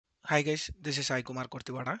Hi guys, this is Sai Kumar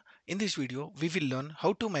Kortiwada. In this video, we will learn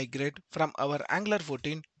how to migrate from our Angular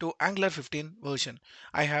 14 to Angular 15 version.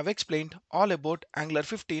 I have explained all about Angular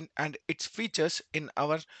 15 and its features in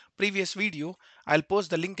our previous video. I'll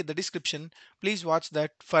post the link in the description. Please watch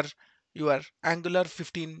that for your Angular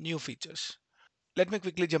 15 new features. Let me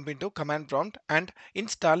quickly jump into command prompt and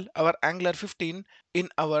install our Angular 15 in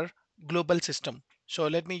our global system. So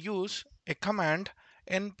let me use a command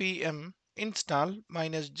npm install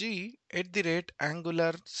 -g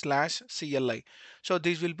 @angular /cli. So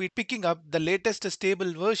this will be picking up the latest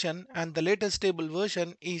stable version, and the latest stable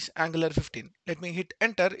version is Angular 15. Let me hit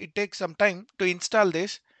enter. It takes some time to install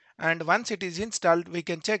this, and once it is installed we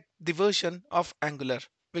can check the version of Angular.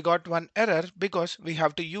 We got one error because we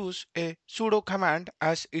have to use a sudo command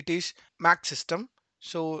as it is Mac system.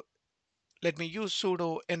 So let me use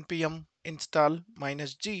sudo npm install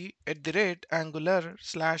 -g @angular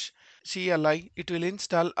 /cli. It will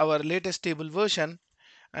install our latest stable version,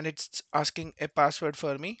 and it's asking a password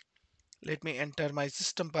for me. Let me enter my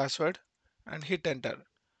system password and hit enter.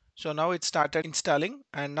 So now it started installing,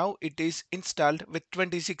 and now it is installed with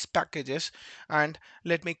 26 packages. And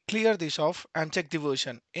let me clear this off and check the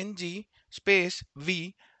version. Ng space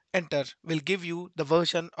v enter will give you the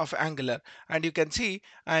version of Angular, and you can see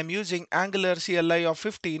I am using Angular CLI of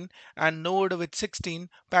 15 and Node with 16,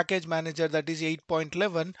 package manager that is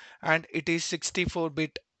 8.11, and it is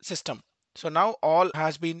 64-bit system. So now all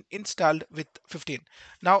has been installed with 15.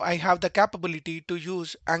 Now I have the capability to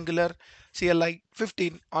use Angular CLI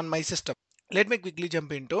 15 on my system. Let me quickly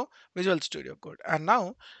jump into Visual Studio Code. And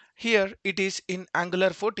now here it is in Angular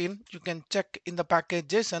 14. You can check in the package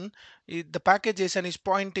JSON. The package JSON is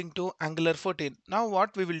pointing to Angular 14. Now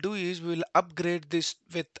what we will do is we will upgrade this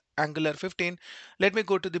with Angular 15. Let me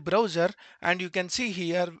go to the browser, and you can see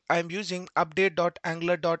here I am using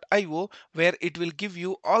update.angular.io, where it will give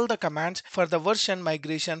you all the commands for the version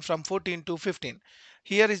migration from 14 to 15.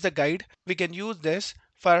 Here is the guide. We can use this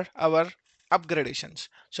for our upgradations.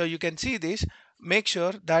 So you can see this. Make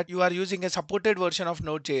sure that you are using a supported version of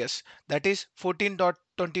Node.js, that is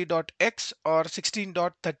 14.20.x or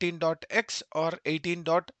 16.13.x or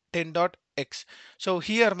 18.10.x. So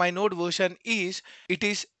here my Node version is, it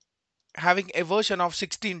is having a version of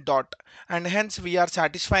 16 dot, and hence we are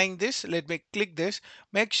satisfying this. Let me click this.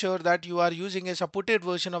 Make sure that you are using a supported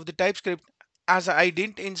version of the TypeScript. As I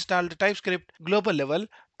didn't install the TypeScript global level,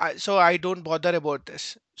 so I don't bother about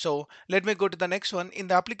this. So let me go to the next one. In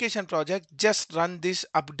the application project, just run this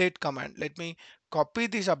update command. Let me copy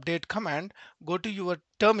this update command, go to your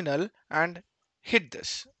terminal and hit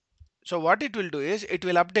this. So what it will do is it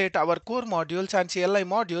will update our core modules and CLI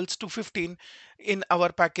modules to 15 in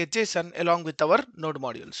our package JSON along with our node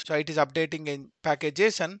modules. So it is updating in package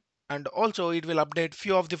JSON, and also it will update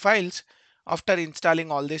few of the files after installing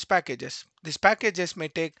all these packages. These packages may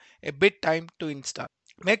take a bit time to install.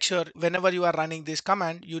 Make sure whenever you are running this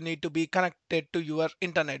command, you need to be connected to your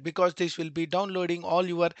internet, because this will be downloading all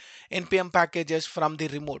your npm packages from the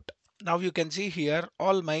remote. Now you can see here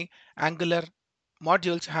all my Angular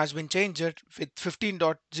modules has been changed with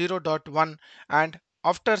 15.0.1, and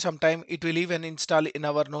after some time it will even install in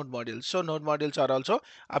our node modules. So node modules are also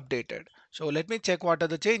updated. So let me check what are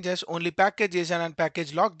the changes. Only package JSON and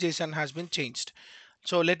package log JSON has been changed.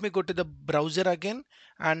 So let me go to the browser again,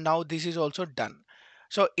 and now this is also done.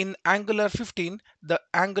 So in Angular 15, the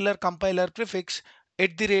Angular compiler prefix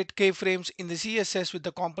 @keyframes in the CSS with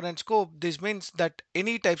the component scope. This means that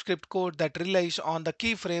any TypeScript code that relies on the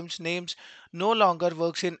keyframes names no longer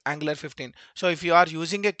works in Angular 15. So if you are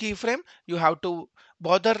using a keyframe, you have to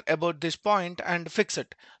bother about this point and fix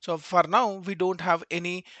it. So for now, we don't have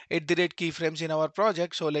any @keyframes in our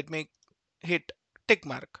project. So let me hit tick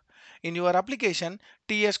mark. In your application,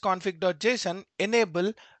 tsconfig.json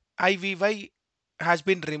enable ivy has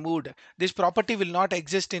been removed. This property will not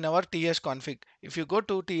exist in our tsconfig. If you go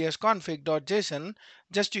to tsconfig.json,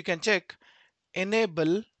 just you can check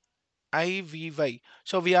enable ivy.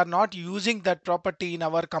 So we are not using that property in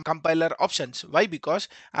our compiler options. Why? Because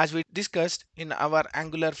as we discussed in our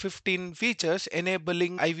Angular 15 features,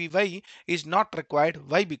 enabling ivy is not required.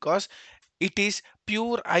 Why? Because it is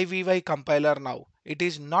pure ivy compiler now. It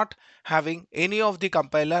is not having any of the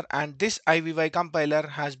compiler, and this ivy compiler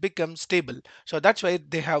has become stable. So that's why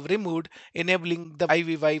they have removed enabling the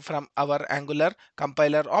ivy from our Angular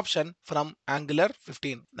compiler option from Angular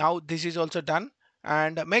 15. Now this is also done.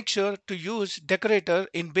 And make sure to use decorator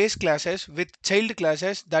in base classes with child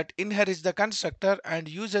classes that inherits the constructor and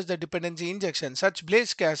uses the dependency injection. Such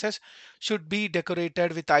base classes should be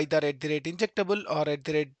decorated with either @injectable or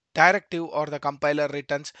directive or the compiler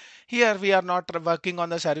returns. Here we are not working on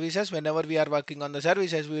the services. Whenever we are working on the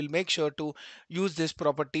services, we will make sure to use this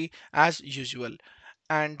property as usual.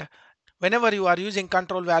 And whenever you are using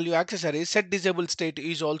control value accessories, set disable state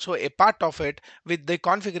is also a part of it with the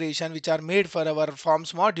configuration which are made for our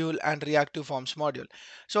forms module and reactive forms module.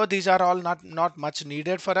 So these are all not much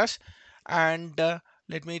needed for us. And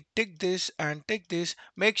let me take this and take this.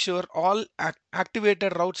 Make sure all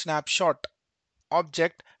activated route snapshot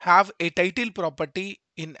object have a title property.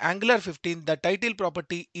 In Angular 15, the title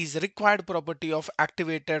property is required property of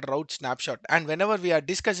activated route snapshot. And whenever we are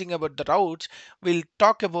discussing about the routes, we'll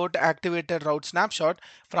talk about activated route snapshot.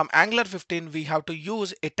 From Angular 15, we have to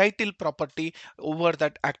use a title property over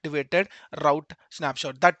that activated route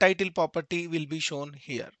snapshot. That title property will be shown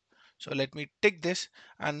here. So let me take this.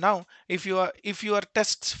 And now if your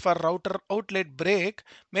tests for router outlet break,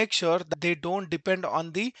 make sure that they don't depend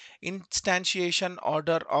on the instantiation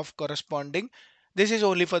order of corresponding. This is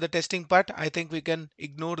only for the testing part. I think we can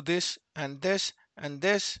ignore this and this and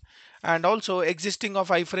this. And also existing of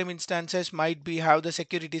iframe instances might be have the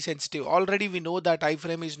security sensitive. Already we know that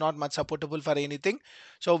iframe is not much supportable for anything.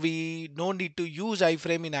 So we no need to use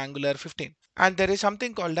iframe in Angular 15. And there is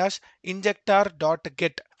something called as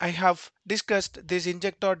injector.get. I have discussed this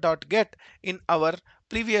injector.get in our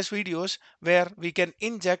previous videos, where we can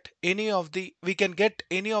get any of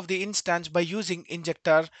the instance by using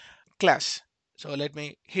injector class. So let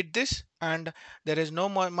me hit this, and there is no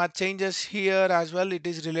more much changes here as well. It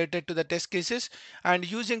is related to the test cases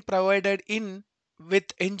and using provided in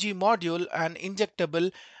with ng module and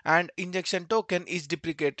injectable and injection token is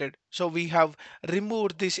deprecated. So we have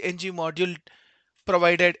removed this ng module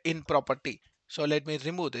provided in property. So let me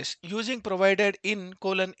remove this. Using provided in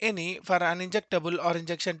colon any for an injectable or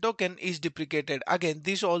injection token is deprecated. Again,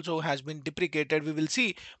 this also has been deprecated. We will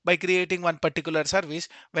see by creating one particular service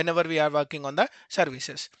whenever we are working on the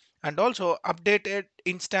services. And also updated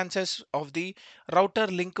instances of the router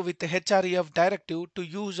link with the href directive to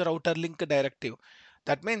use router link directive.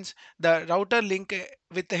 That means the router link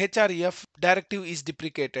with the href directive is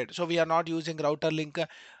deprecated. So we are not using router link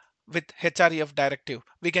with href directive.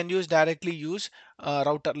 We can directly use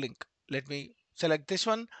router link. Let me select this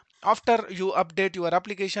one. After you update your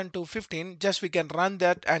application to 15, just we can run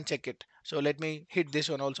that and check it. So let me hit this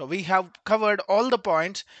one also. We have covered all the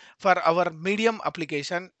points for our medium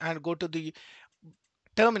application, and go to the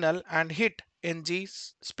terminal and hit ng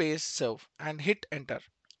space serve and hit enter.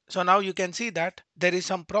 So now you can see that there is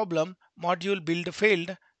some problem. Module build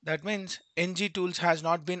failed. That means ng tools has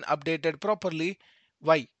not been updated properly.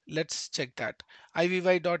 Why? Let's check that.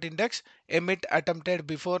 ivy.index emit attempted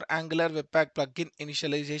before Angular Webpack plugin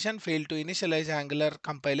initialization failed to initialize Angular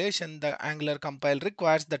compilation. The Angular compile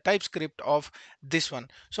requires the TypeScript of this one.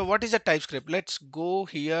 So what is a TypeScript? Let's go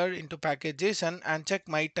here into package.json and check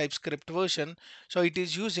my TypeScript version. So it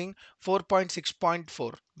is using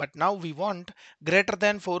 4.6.4, but now we want greater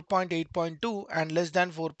than 4.8.2 and less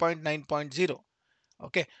than 4.9.0.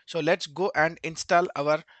 Okay, so let's go and install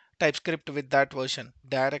our TypeScript with that version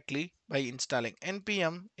directly by installing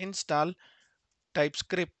npm install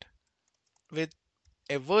TypeScript with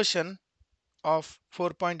a version of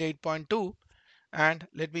 4.8.2. And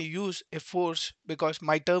let me use a force because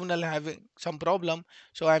my terminal having some problem,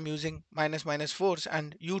 so I'm using minus minus force,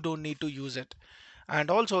 and you don't need to use it.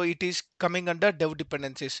 And also it is coming under dev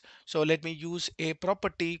dependencies, so let me use a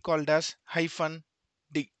property called as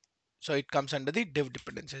 -d. So it comes under the dev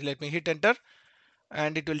dependencies. Let me hit enter,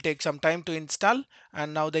 and it will take some time to install.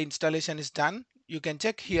 And now the installation is done. You can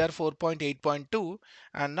check here 4.8.2,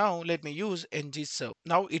 and now let me use ngserve.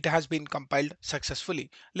 Now it has been compiled successfully.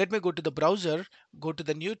 Let me go to the browser, go to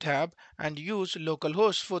the new tab and use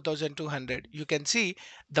localhost 4200. You can see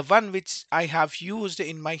the one which I have used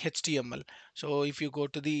in my HTML. So if you go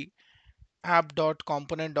to the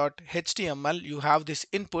app.component.html, you have this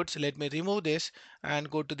inputs. Let me remove this and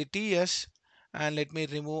go to the ts, and let me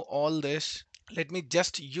remove all this. Let me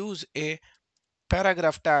just use a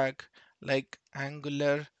paragraph tag like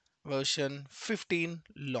Angular version 15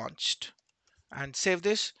 launched and save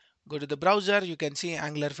this. Go to the browser, you can see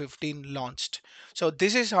Angular 15 launched. So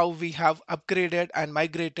this is how we have upgraded and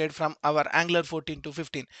migrated from our Angular 14 to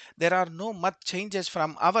 15. There are no much changes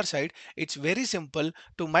from our side. It's very simple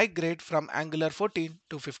to migrate from Angular 14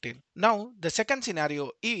 to 15. Now the second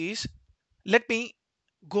scenario is, let me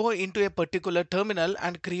go into a particular terminal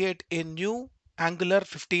and create a new Angular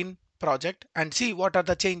 15 project and see what are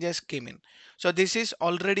the changes came in. So this is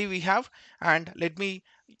already we have, and let me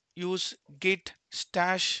use git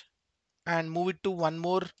stash and move it to one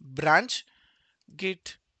more branch,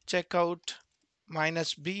 git checkout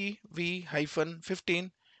 -b v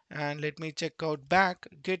 -15, and let me check out back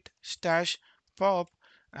git stash pop,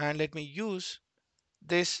 and let me use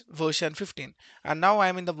this version 15. And now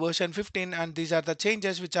I'm in the version 15, and these are the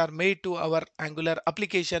changes which are made to our Angular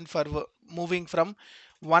application for moving from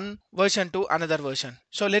one version to another version.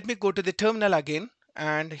 So let me go to the terminal again,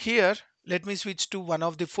 and here let me switch to one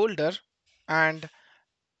of the folder, and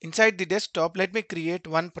inside the desktop let me create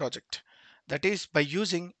one project. That is by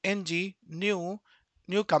using ng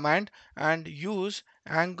new command and use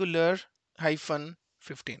angular hyphen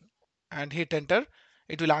 15 and hit enter.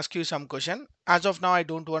 It will ask you some question. As of now I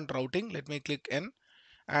don't want routing. Let me click N,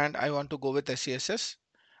 and I want to go with SCSS.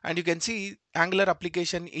 And you can see Angular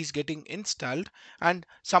application is getting installed, and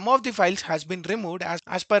some of the files has been removed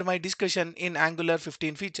as per my discussion in Angular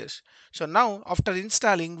 15 features. So now after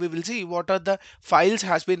installing we will see what are the files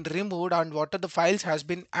has been removed and what are the files has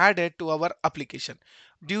been added to our application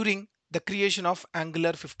during the creation of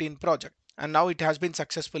Angular 15 project. And now it has been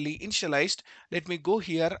successfully initialized. Let me go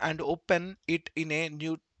here and open it in a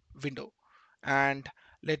new window, and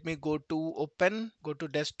let me go to open, go to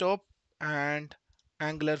desktop, and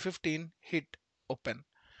Angular 15, hit open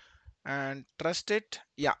and trust it.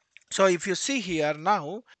 Yeah. So if you see here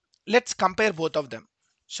now, let's compare both of them.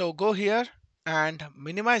 So go here and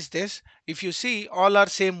minimize this. If you see, all are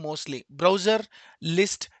same mostly. Browser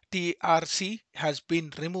list trc has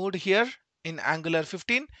been removed here in Angular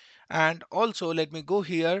 15. And also let me go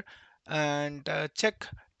here and check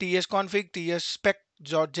tsconfig,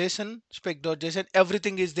 tsspec.json, spec.json,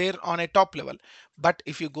 everything is there on a top level. But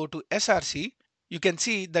if you go to src, you can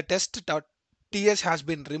see the test.ts has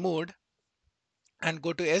been removed, and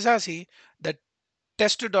go to src, the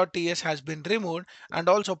test.ts has been removed, and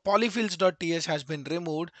also polyfills.ts has been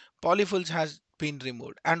removed, polyfills has been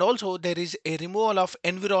removed, and also there is a removal of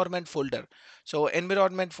environment folder. So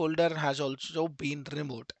environment folder has also been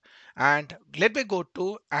removed. And let me go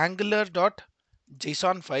to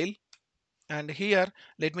angular.json file, and here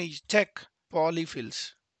let me check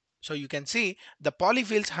polyfills. So you can see the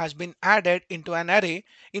polyfills has been added into an array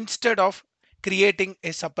instead of creating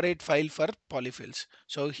a separate file for polyfills.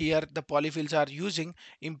 So here the polyfills are using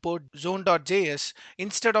import zone.js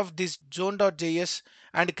instead of this zone.js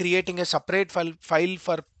and creating a separate file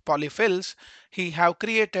for polyfills. He have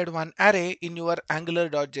created one array in your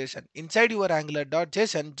angular.json. Inside your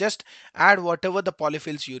angular.json, just add whatever the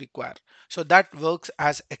polyfills you require. So that works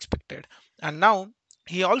as expected. And now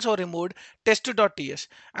he also removed test.ts,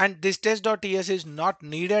 and this test.ts is not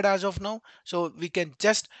needed as of now. So we can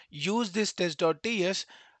just use this test.ts.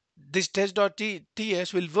 This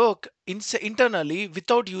test.ts will work internally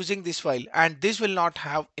without using this file, and this will not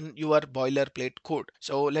have in your boilerplate code.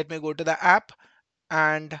 So let me go to the app,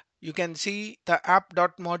 and you can see the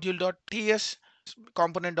app.module.ts,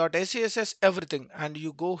 component.scss, everything, and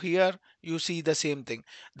you go here, you see the same thing.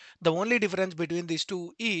 The only difference between these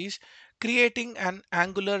two is creating an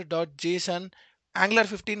angular.json. Angular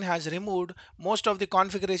 15 has removed most of the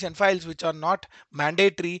configuration files which are not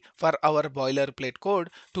mandatory for our boilerplate code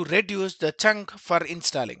to reduce the chunk for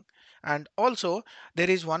installing. And also there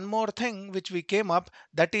is one more thing which we came up,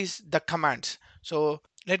 that is the commands. So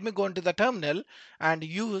let me go into the terminal and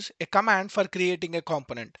use a command for creating a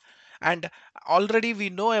component. And already we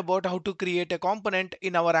know about how to create a component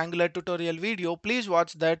in our Angular tutorial video. Please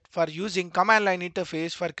watch that for using command line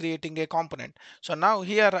interface for creating a component. So now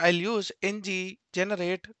here I'll use ng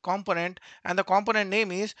generate component, and the component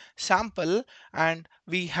name is sample, and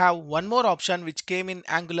we have one more option which came in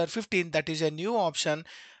Angular 15, that is a new option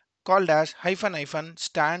called as hyphen hyphen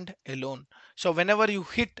stand alone. So whenever you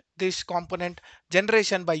hit this component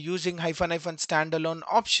generation by using hyphen hyphen standalone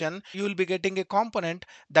option, you will be getting a component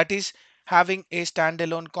that is having a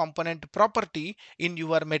standalone component property in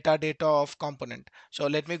your metadata of component. So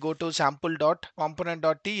let me go to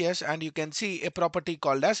sample.component.ts, and you can see a property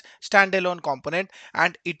called as standalone component,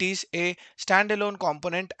 and it is a standalone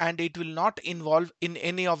component and it will not involve in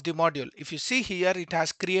any of the module. If you see here, it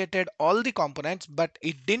has created all the components but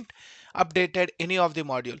it didn't updated any of the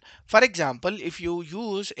module. For example, if you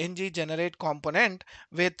use ng generate component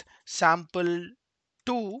with sample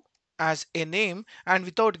 2 as a name and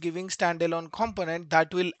without giving standalone component,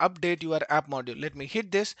 that will update your app module. Let me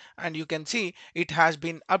hit this, and you can see it has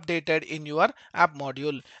been updated in your app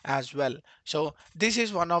module as well. So this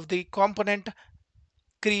is one of the component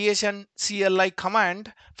creation CLI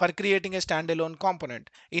command for creating a standalone component.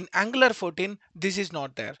 In Angular 14, this is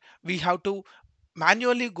not there. We have to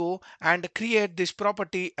manually go and create this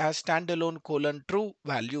property as standalone colon true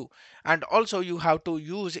value, and also you have to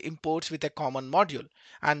use imports with a common module.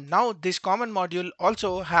 And now this common module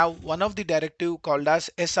also have one of the directive called as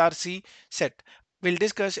src set. We'll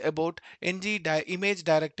discuss about image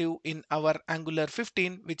directive in our Angular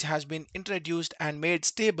 15, which has been introduced and made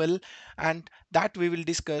stable, and that we will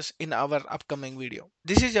discuss in our upcoming video.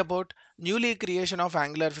 This is about newly creation of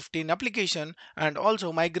Angular 15 application and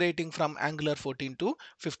also migrating from Angular 14 to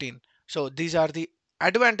 15. So these are the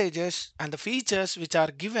advantages and the features which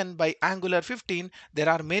are given by Angular 15. There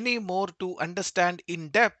are many more to understand in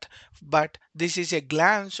depth, but this is a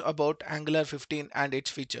glance about Angular 15 and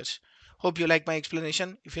its features. Hope you like my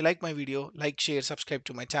explanation. If you like my video, like, share, subscribe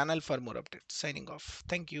to my channel for more updates. Signing off.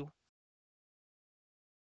 Thank you.